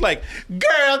chick, and he's like,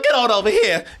 "Girl, get on over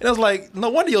here." And I was like, "No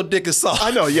wonder your dick is soft." I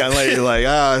know, yeah,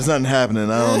 it's nothing happening.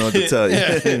 I don't know what to tell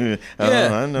you.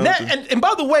 I know. And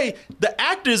by the way, the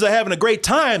actors are having a great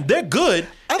time. They're good.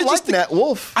 I like Nat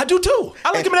Wolff. I do too.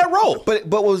 I like him in that role. But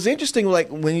what was interesting,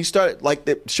 when you started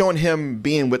showing him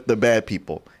being with the bad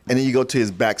people, and then you go to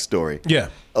his backstory. Yeah.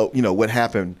 What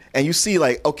happened, and you see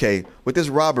okay, with this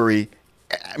robbery,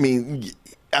 I mean,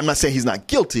 I'm not saying he's not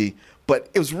guilty, but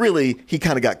it was really he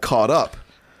kind of got caught up.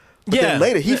 But then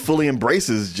later he fully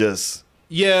embraces just.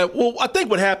 Yeah, well, I think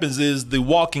what happens is the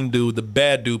walking dude, the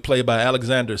bad dude, played by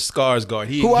Alexander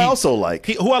Skarsgård. I also like.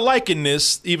 Who I like in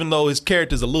this, even though his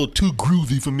character's a little too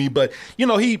groovy for me. But,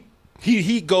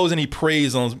 he goes and he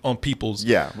preys on people's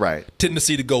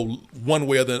tendency to go one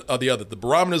way or the other. The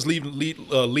barometer's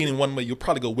leaning one way, you'll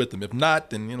probably go with them. If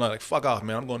not, then, fuck off,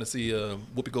 man. I'm going to see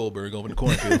Whoopi Goldberg over in the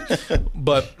cornfield.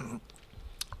 But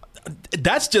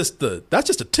that's just the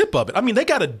tip of it. I mean, they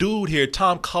got a dude here,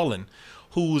 Tom Cullen,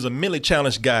 who's a mentally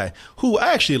challenged guy who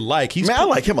I actually like. I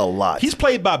like him a lot. He's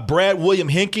played by Brad William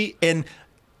Henke, and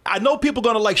I know people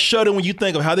are going to shudder when you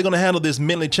think of how they're going to handle this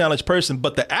mentally challenged person,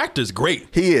 but the actor's great.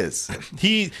 He is.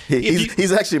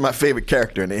 He's actually my favorite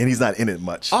character, and he's not in it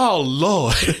much. Oh,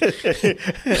 Lord.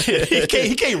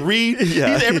 he can't read.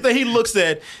 Yeah. Everything he looks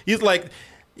at, he's like,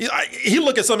 he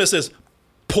look at something that says,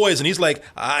 poison. He's like,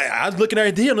 I was looking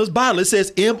at it on this bottle. It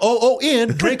says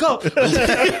MOON. Drink up.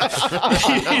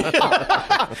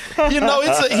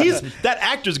 That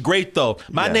actor's great though.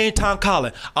 My name Tom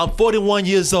Cullen. I'm 41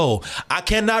 years old. I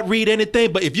cannot read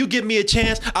anything, but if you give me a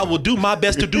chance, I will do my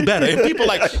best to do better. And people are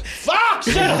like, fuck.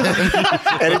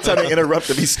 Anytime they interrupt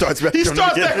him, he starts back.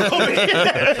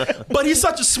 But he's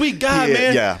such a sweet guy,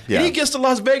 man. Yeah. And he gets to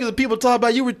Las Vegas and people talk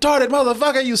about you retarded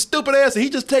motherfucker, you stupid ass, and he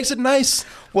just takes it nice.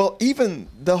 Well, even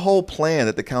the whole plan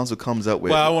that the council comes up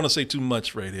with. Well, I want to say too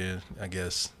much right here, I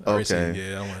guess.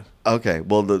 Okay. I want. Okay.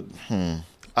 Well,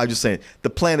 I'm just saying the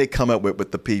plan they come up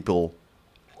with the people.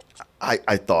 I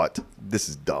thought this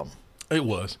is dumb. It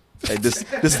was. This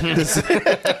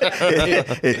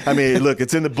I mean, look,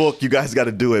 it's in the book. You guys got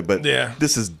to do it, but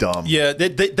this is dumb. Yeah,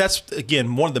 that's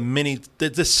again one of the many.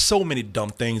 There's so many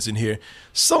dumb things in here.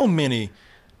 So many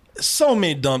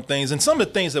dumb things, and some of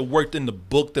the things that worked in the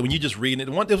book that when you just read it,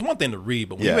 there's one thing to read,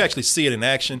 but when you actually see it in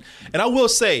action, and I will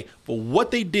say for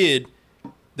what they did,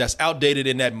 that's outdated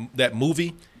in that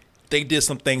movie. They did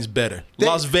some things better.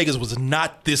 Las Vegas was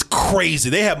not this crazy.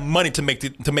 They have money to make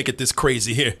it this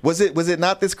crazy here. Was it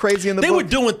not this crazy in the book? They were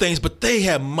doing things, but they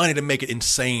had money to make it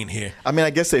insane here. I mean, I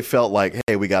guess they felt like,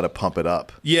 hey, we got to pump it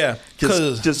up. Yeah,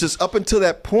 because just up until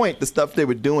that point, the stuff they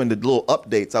were doing, the little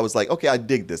updates, I was like, okay, I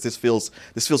dig this. This feels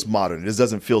modern. This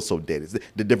doesn't feel so dated.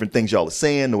 The different things y'all are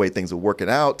saying, the way things are working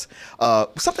out.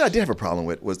 Something I did have a problem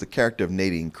with was the character of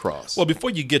Nadine Cross. Well, before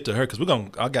you get to her, because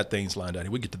I got things lined out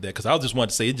here. We'll get to that because I just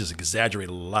wanted to say it just exaggerated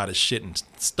a lot of shit and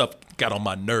stuff got on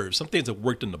my nerves. Some things that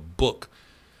worked in the book,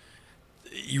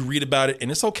 you read about it and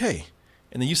it's okay.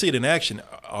 And then you see it in action,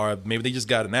 or maybe they just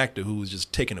got an actor who was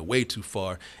just taking it way too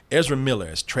far. Ezra Miller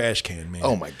as Trash Can Man.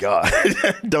 Oh my God.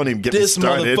 Don't even get me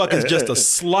started. This motherfucker's just a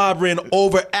slobbering,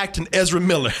 overacting Ezra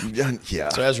Miller. Yeah.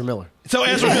 So Ezra Miller. He's the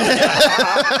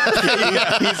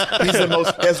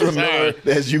most Ezra Miller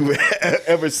as you've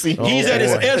ever seen. He's at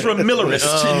his Ezra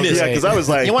Millerist in this. Yeah, because I was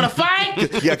like, you want to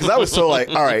fight? Yeah, because I was so like,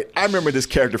 all right, I remember this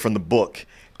character from the book.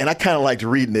 And I kind of liked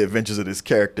reading the adventures of this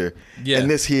character. Yeah. And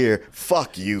this here,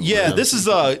 fuck you. Yeah, man. this is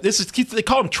they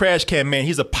call him Trash Can Man.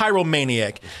 He's a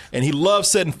pyromaniac, and he loves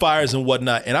setting fires and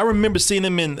whatnot. And I remember seeing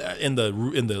him in the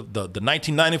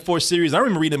 1994 series. I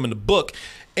remember reading him in the book,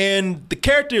 and the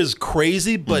character is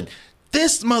crazy, but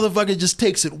this motherfucker just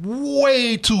takes it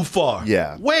way too far.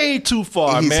 Yeah, way too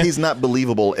far, man. He's not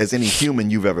believable as any human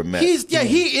you've ever met.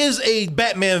 He is a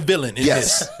Batman villain. In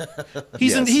this.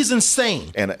 He's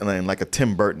insane, and like a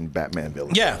Tim Burton Batman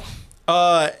villain. Yeah,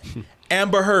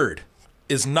 Amber Heard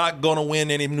is not gonna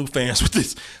win any new fans with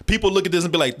this. People look at this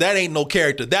and be like, "That ain't no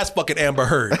character. That's fucking Amber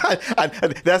Heard."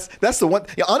 That's the one.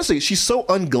 Yeah, honestly, she's so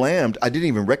unglammed. I didn't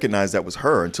even recognize that was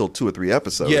her until 2 or 3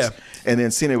 episodes. Yeah, and then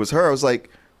seeing it was her, I was like,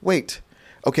 "Wait,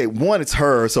 okay. One, it's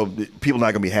her, so people are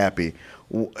not gonna be happy.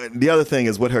 The other thing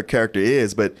is what her character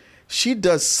is, but she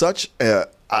does such a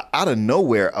out of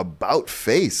nowhere about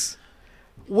face."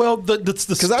 Well,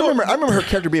 because I remember her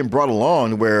character being brought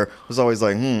along where it was always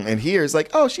like, and here it's like,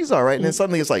 oh, she's all right, and then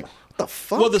suddenly it's like, what the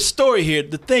fuck? Well, the story here,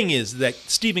 the thing is that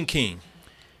Stephen King,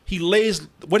 he lays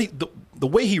the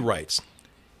way he writes,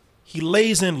 he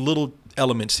lays in little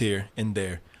elements here and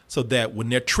there so that when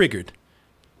they're triggered,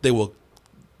 they will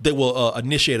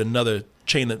initiate another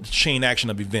chain action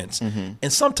of events.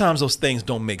 And sometimes those things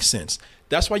don't make sense.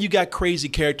 That's why you got crazy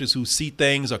characters who see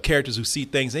things, or characters who see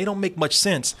things. They don't make much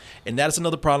sense. And that is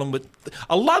another problem with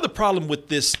a lot of the problem with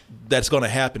this that's going to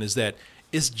happen is that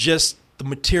it's just the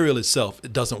material itself.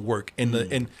 It doesn't work. And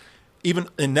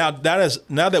now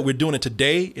that we're doing it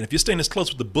today, and if you're staying this close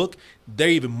with the book, they're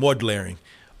even more glaring,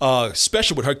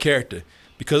 especially with her character,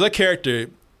 because her character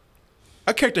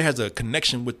has a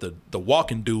connection with the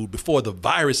Walking Dude before the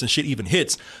virus and shit even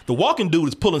hits. The Walking Dude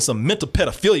is pulling some mental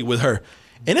pedophilia with her.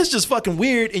 And it's just fucking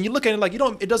weird. And you look at it like,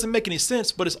 it doesn't make any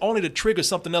sense, but it's only to trigger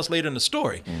something else later in the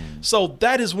story. So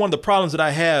that is one of the problems that I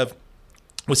have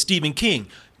with Stephen King.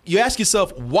 You ask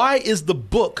yourself, why is the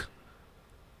book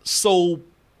so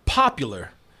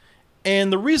popular?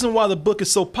 And the reason why the book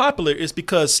is so popular is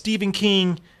because Stephen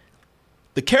King,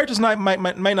 the characters might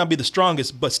not be the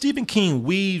strongest, but Stephen King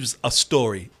weaves a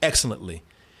story excellently.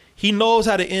 He knows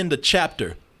how to end a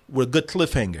chapter with a good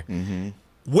cliffhanger.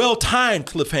 Well-timed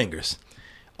cliffhangers.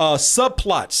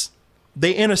 Subplots,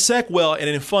 they intersect well and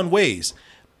in fun ways.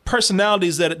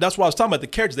 Personalities that's why I was talking about the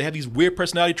characters. They have these weird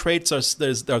personality traits.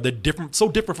 They're different, so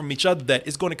different from each other that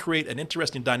it's going to create an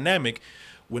interesting dynamic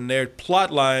when their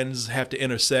plot lines have to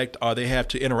intersect or they have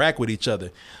to interact with each other.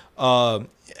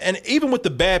 And even with the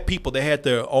bad people, they had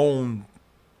their own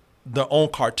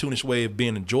cartoonish way of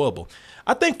being enjoyable.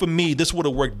 I think for me, this would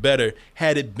have worked better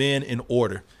had it been in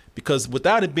order, because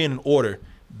without it being in order,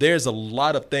 there's a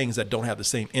lot of things that don't have the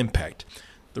same impact.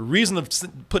 The reason of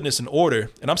putting this in order,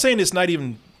 and I'm saying this not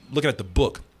even looking at the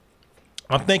book,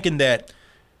 I'm thinking that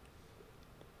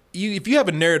if you have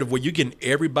a narrative where you're getting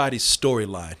everybody's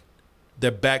storyline, their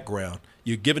background,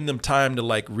 you're giving them time to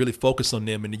like really focus on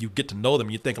them, and then you get to know them,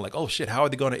 and you're thinking like, oh shit, how are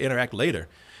they going to interact later?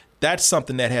 That's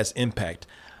something that has impact.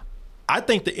 I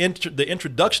think the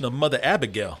introduction of Mother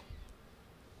Abigail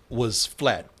was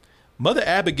flat. Mother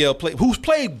Abigail who's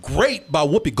played great by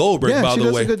Whoopi Goldberg, by the way. Yeah, she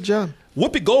does a good job.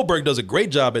 Whoopi Goldberg does a great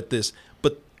job at this,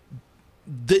 but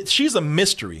she's a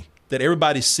mystery that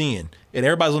everybody's seeing, and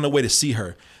everybody's on their way to see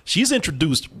her. She's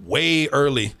introduced way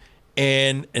early,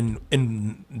 and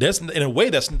that's in a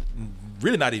way that's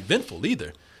really not eventful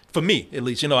either, for me at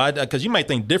least. Because you might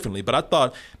think differently, but I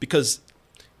thought because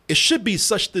it should be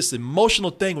such this emotional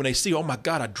thing when they see, oh my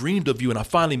God, I dreamed of you and I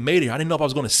finally made it. I didn't know if I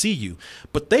was going to see you.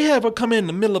 But they have her come in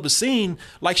the middle of a scene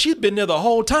like she's been there the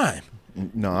whole time.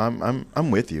 No,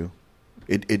 I'm with you.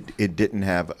 It didn't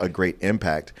have a great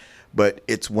impact, but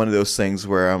it's one of those things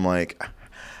where I'm like,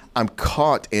 I'm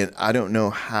caught in, I don't know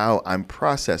how I'm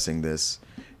processing this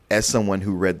as someone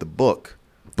who read the book,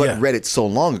 but read it so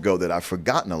long ago that I've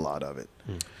forgotten a lot of it.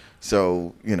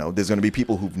 So, there's going to be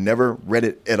people who've never read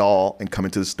it at all and come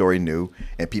into the story new,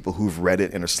 and people who've read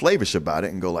it and are slavish about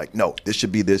it and go like, no, this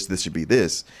should be this should be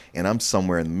this. And I'm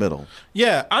somewhere in the middle.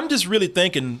 Yeah, I'm just really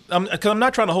thinking, because I'm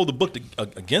not trying to hold the book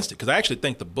against it, because I actually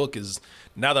think the book is,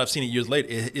 now that I've seen it years later,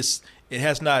 it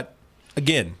has not,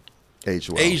 again,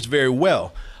 aged very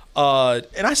well.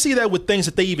 And I see that with things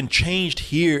that they even changed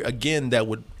here again that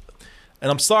would, and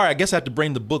I'm sorry, I guess I have to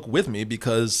bring the book with me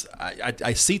because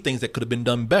I see things that could have been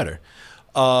done better.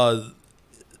 The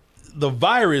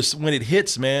virus, when it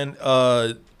hits, man,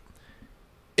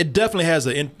 it definitely has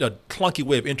a clunky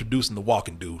way of introducing the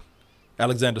Walking Dude,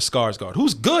 Alexander Skarsgård,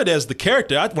 who's good as the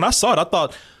character. When I saw it, I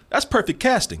thought, that's perfect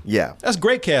casting. Yeah. That's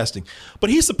great casting. But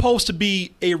he's supposed to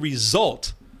be a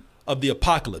result of the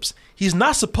apocalypse. He's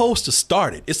not supposed to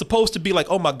start it. It's supposed to be like,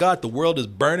 oh my God, the world is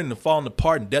burning and falling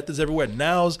apart and death is everywhere.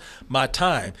 Now's my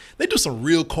time. They do some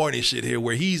real corny shit here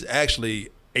where he's actually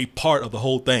a part of the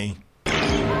whole thing.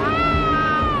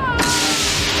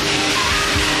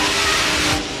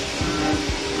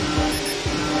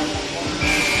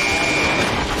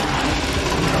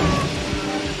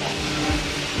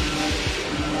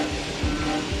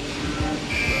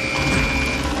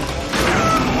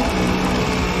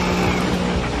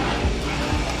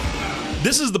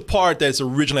 This is the part that's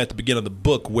originally at the beginning of the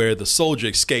book where the soldier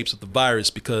escapes with the virus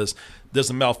because there's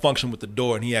a malfunction with the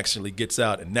door and he actually gets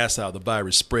out, and that's how the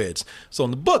virus spreads. So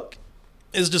in the book,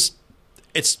 it's just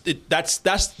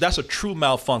that's a true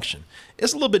malfunction.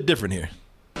 It's a little bit different here.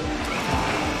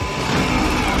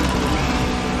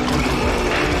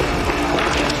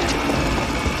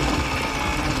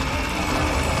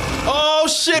 Oh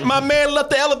shit, my man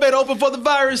left the elevator open for the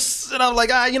virus. And I'm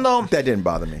like, you know. That didn't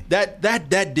bother me. That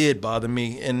did bother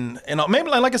me. And maybe,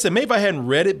 like I said, maybe I hadn't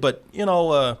read it, but, you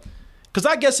know, because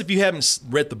I guess if you haven't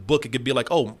read the book, it could be like,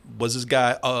 oh, was this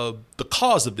guy the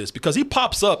cause of this? Because he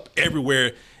pops up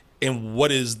everywhere in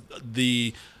what is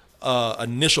the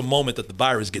initial moment that the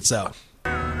virus gets out.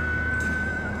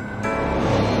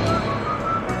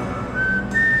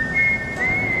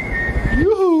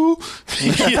 Yoo-hoo.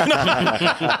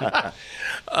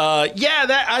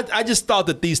 I just thought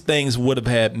that these things would have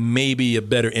had maybe a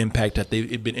better impact had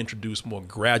they been introduced more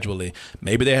gradually.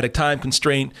 Maybe they had a time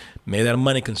constraint, maybe they had a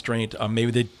money constraint, or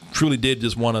maybe they truly did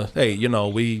just want to, hey, you know,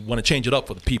 we want to change it up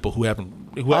for the people who have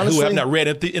not read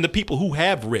it, and the people who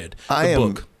have read the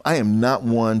book. I am not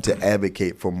one to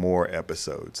advocate for more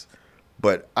episodes,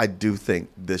 but I do think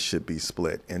this should be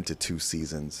split into 2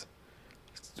 seasons.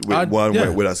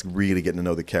 With us really getting to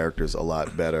know the characters a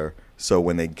lot better, so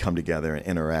when they come together and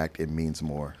interact, it means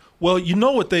more. Well, you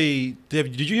know what did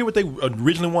you hear what they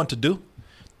originally wanted to do?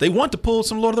 They want to pull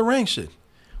some Lord of the Rings shit,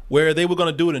 where they were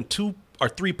going to do it in 2 or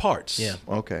 3 parts. Yeah.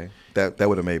 Okay. That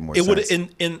would have made more sense. It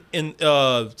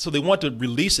would so they want to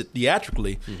release it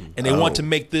theatrically, and they want to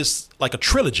make this like a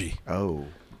trilogy. Oh.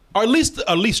 Or at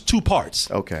least 2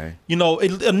 parts. Okay. You know,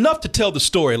 enough to tell the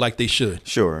story like they should.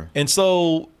 Sure. And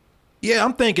so, yeah,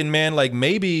 I'm thinking, man, like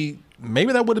maybe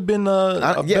that would have been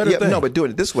a better thing. No, but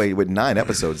doing it this way with 9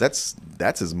 episodes,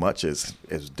 that's as much as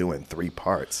doing 3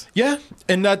 parts. Yeah,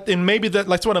 and maybe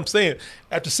that's what I'm saying.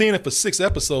 After seeing it for 6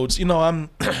 episodes, you know, I'm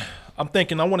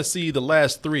thinking I want to see the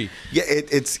last 3. Yeah,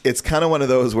 it's kind of one of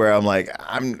those where I'm like,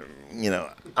 I'm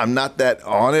not that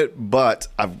on it, but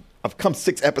I've come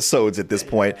 6 episodes at this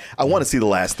point. I want to see the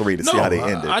last 3 to see how they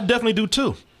ended. I definitely do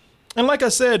too. And like I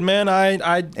said, man,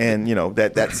 and you know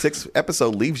that 6th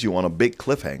episode leaves you on a big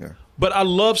cliffhanger. But I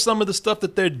love some of the stuff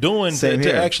that they're doing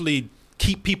to actually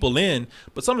keep people in.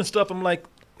 But some of the stuff I'm like,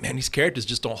 man, these characters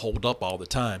just don't hold up all the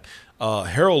time.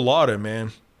 Harold Lauder,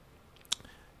 man,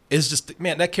 is just,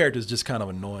 man, that character is just kind of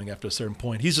annoying after a certain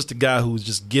point. He's just a guy who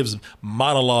just gives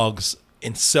monologues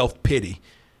in self-pity.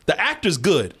 The actor's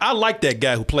good. I like that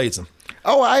guy who plays him.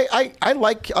 Oh, I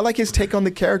like his take on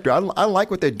the character. I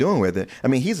like what they're doing with it. I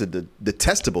mean, he's a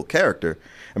detestable character.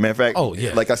 I mean, in fact,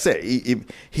 like I said,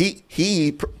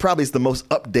 he probably is the most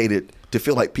updated to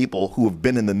feel like people who have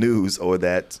been in the news or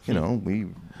that, you know, we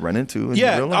run into.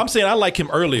 I'm saying I like him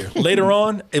earlier. Later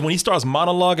on, and when he starts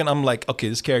monologuing, I'm like, okay,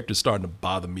 this character is starting to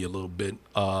bother me a little bit.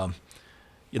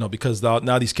 You know, because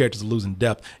now these characters are losing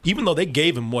depth, even though they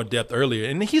gave him more depth earlier.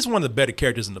 And he's one of the better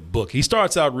characters in the book. He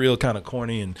starts out real kind of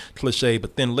corny and cliche,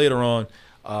 but then later on,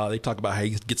 they talk about how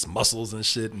he gets muscles and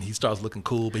shit, and he starts looking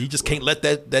cool, but he just can't let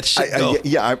that shit go.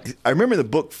 I remember the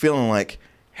book feeling like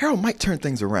Harold might turn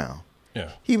things around.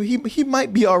 Yeah, he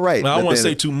might be all right. Now, I don't want to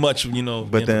say too much, you know.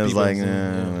 But then it's like,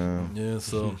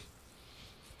 so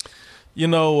you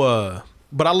know,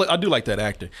 but I do like that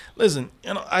actor. Listen,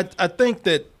 you know, I think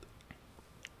that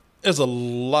there's a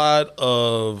lot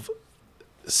of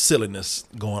silliness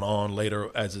going on later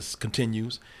as it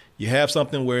continues. You have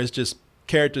something where it's just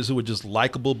characters who are just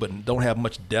likable but don't have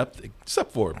much depth,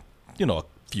 except for, you know,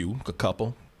 a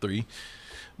couple, 3.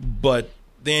 But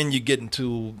then you get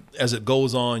into, as it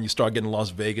goes on, you start getting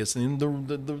Las Vegas, and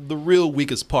the real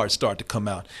weakest parts start to come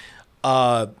out.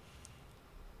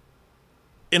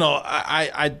 You know,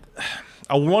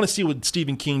 I want to see what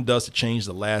Stephen King does to change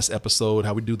the last episode,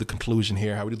 how we do the conclusion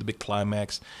here, how we do the big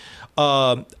climax.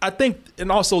 I think, and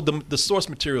also the source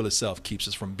material itself keeps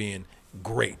us from being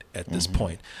great at this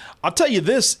point. I'll tell you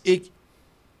this,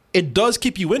 it does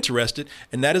keep you interested,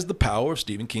 and that is the power of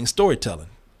Stephen King's storytelling.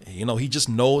 You know, he just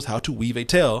knows how to weave a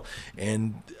tale,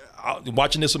 and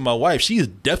watching this with my wife, she is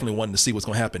definitely wanting to see what's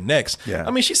going to happen next. Yeah.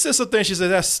 I mean, she says something, she says,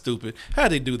 that's stupid.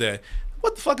 How'd they do that?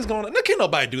 what the fuck is going on? No, can't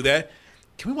nobody do that.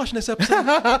 Can we watch this episode?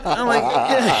 I'm like,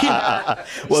 yeah.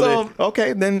 Well,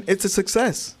 then it's a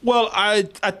success. Well, I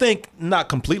think not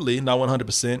completely, not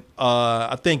 100%.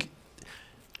 I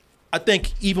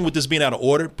think even with this being out of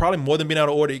order, probably more than being out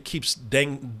of order, it keeps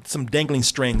some dangling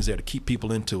strings there to keep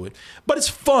people into it. But it's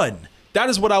fun. That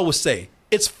is what I would say.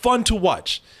 It's fun to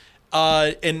watch.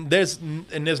 And there's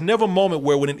never a moment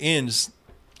where when it ends,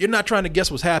 you're not trying to guess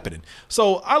what's happening.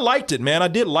 So I liked it, man. I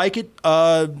did like it.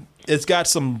 It's got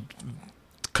some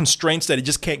constraints that it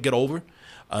just can't get over.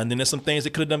 And then there's some things they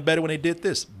could have done better when they did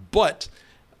this. But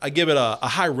I give it a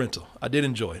high rental. I did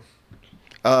enjoy it.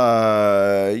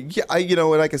 Yeah,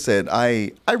 like I said,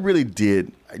 I really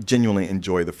did genuinely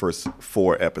enjoy the first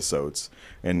 4 episodes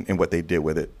and what they did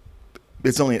with it.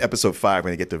 It's only in episode 5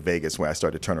 when they get to Vegas where I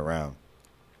start to turn around.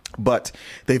 But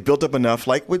they've built up enough,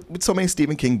 like with so many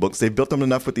Stephen King books, they've built up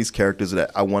enough with these characters that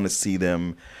I want to see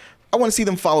them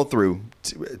follow through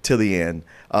to the end.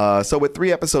 So with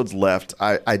 3 episodes left,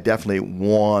 I definitely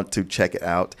want to check it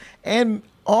out. And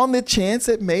on the chance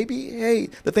that maybe, hey,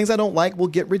 the things I don't like will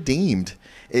get redeemed.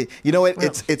 It's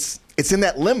in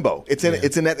that limbo. It's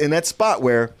in that spot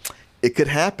where it could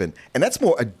happen. And that's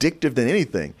more addictive than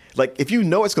anything. Like, if you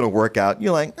know it's going to work out,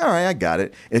 you're like, all right, I got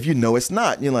it. And if you know it's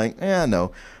not, you're like,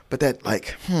 no. But that,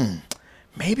 like,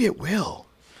 maybe it will.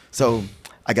 So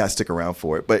I got to stick around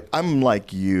for it. But I'm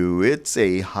like you. It's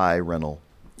a high rental.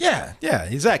 Yeah,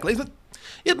 exactly.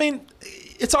 I mean,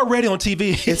 it's already on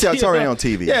TV. It's already on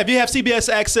TV. Yeah, if you have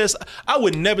CBS Access, I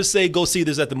would never say go see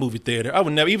this at the movie theater. I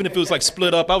would never, even if it was like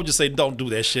split up, I would just say don't do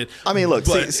that shit. I mean, look,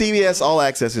 CBS All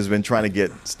Access has been trying to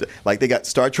get, they got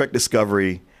Star Trek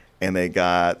Discovery, and they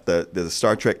got the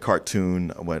Star Trek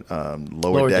cartoon,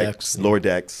 Lower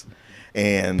Decks,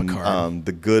 and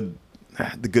the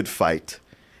Good Fight.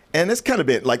 And it's kind of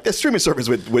been like the streaming service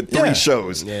with 3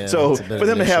 shows. Yeah, so for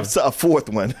them to have a 4th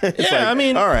one, it's I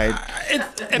mean, all right.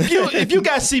 If you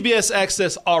got CBS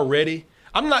Access already,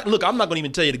 I'm not going to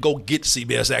even tell you to go get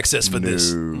CBS Access for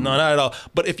this. No, not at all.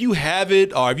 But if you have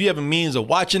it, or if you have a means of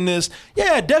watching this,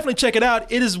 yeah, definitely check it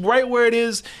out. It is right where it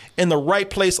is, in the right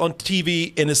place on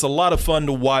TV, and it's a lot of fun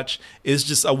to watch. It's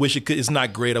just, I wish it could. It's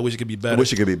not great. I wish it could be better. I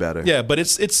wish it could be better. Yeah, but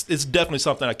it's definitely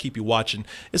something I keep you watching.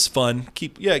 It's fun.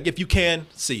 If you can,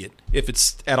 see it if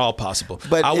it's at all possible.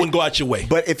 But I wouldn't go out your way.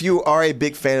 But if you are a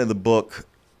big fan of the book,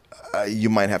 you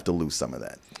might have to lose some of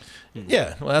that.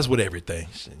 Yeah, well, that's with everything.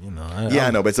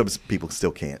 I know, but some people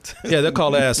still can't. Yeah, they're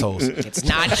called assholes. It's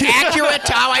not accurate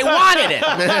to how I wanted it.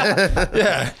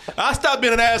 Yeah, I stopped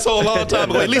being an asshole a long time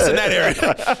ago, at least in that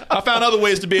area. I found other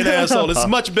ways to be an asshole. It's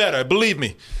much better, believe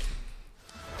me.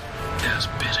 There's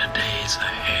bitter days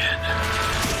ahead.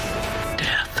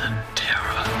 Death and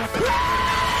terror.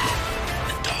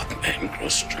 The dark man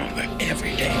grows stronger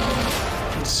every day.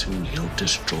 And soon he'll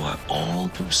destroy all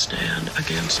who stand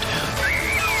against him.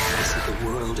 The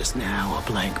world is now a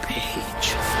blank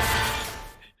page.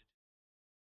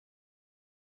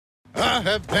 I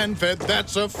have PenFed,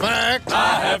 that's a fact.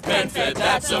 I have PenFed,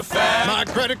 that's a fact. My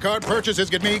credit card purchases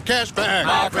get me cash back.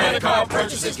 My credit card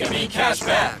purchases get me cash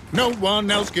back. No one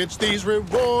else gets these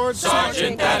rewards.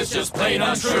 Sergeant, that is just plain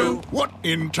untrue. What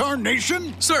in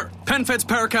tarnation? Sir, PenFed's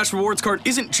Paracash Rewards card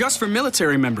isn't just for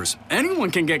military members.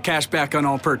 Anyone can get cash back on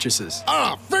all purchases.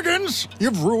 Ah, Figgins,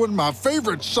 you've ruined my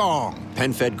favorite song.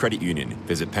 PenFed Credit Union.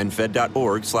 Visit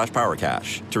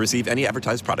PenFed.org/PowerCash. To receive any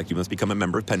advertised product, you must become a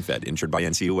member of PenFed, insured by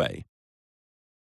NCUA.